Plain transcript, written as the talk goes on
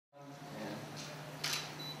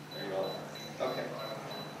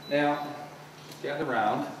Now, gather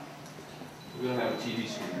around. We don't have a TV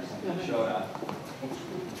screen or something to show that.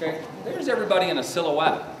 Okay, there's everybody in a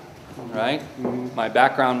silhouette, right? My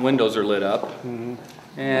background windows are lit up,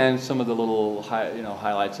 and some of the little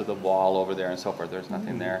highlights of the wall over there and so forth. There's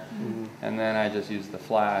nothing there. And then I just use the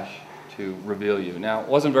flash to reveal you. Now, it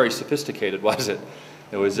wasn't very sophisticated, was it?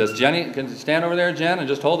 It was just, Jenny, can you stand over there, Jen, and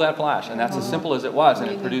just hold that flash. And that's as simple as it was,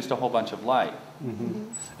 and it produced a whole bunch of light.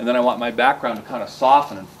 And then I want my background to kind of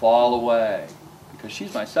soften and fall away. Because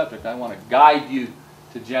she's my subject, I want to guide you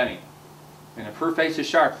to Jenny. And if her face is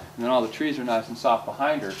sharp, and then all the trees are nice and soft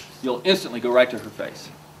behind her, you'll instantly go right to her face.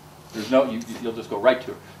 There's no, you'll just go right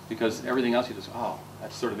to her. Because everything else you just, oh,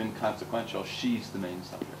 that's sort of inconsequential. She's the main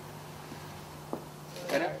subject.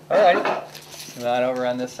 All right. Come on over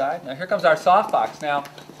on this side. Now here comes our softbox. Now,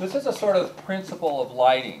 this is a sort of principle of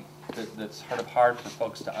lighting that's sort of hard for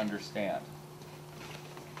folks to understand.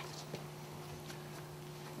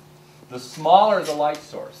 The smaller the light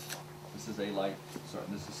source, this is a light source,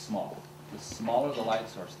 this is small. The smaller the light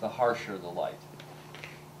source, the harsher the light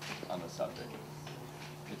on the subject.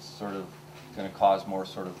 It's sort of going to cause more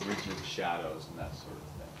sort of rigid shadows and that sort of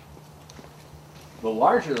thing. The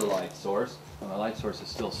larger the light source, well, the light source is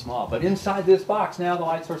still small, but inside this box now the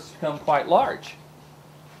light source has become quite large.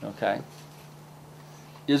 Okay?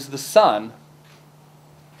 Is the sun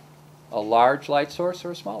a large light source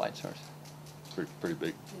or a small light source? Pretty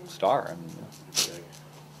big star. I mean,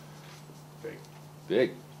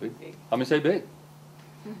 big. How many say big?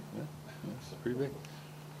 Yeah, it's pretty big.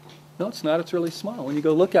 No, it's not. It's really small. When you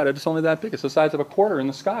go look at it, it's only that big. It's the size of a quarter in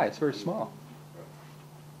the sky. It's very small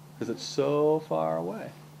because it's so far away.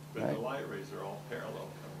 But right? the light rays are all parallel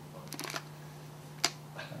coming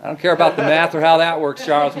from. I don't care about the math or how that works,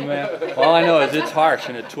 Charles. All I know is it's harsh,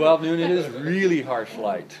 and at 12 noon it is really harsh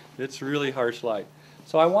light. It's really harsh light.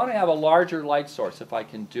 So I want to have a larger light source if I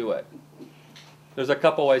can do it. There's a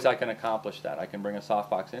couple ways I can accomplish that. I can bring a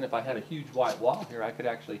softbox in. If I had a huge white wall here, I could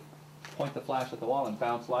actually point the flash at the wall and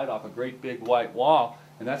bounce light off a great big white wall,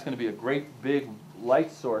 and that's going to be a great big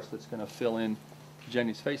light source that's going to fill in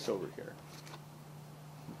Jenny's face over here.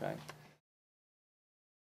 Okay.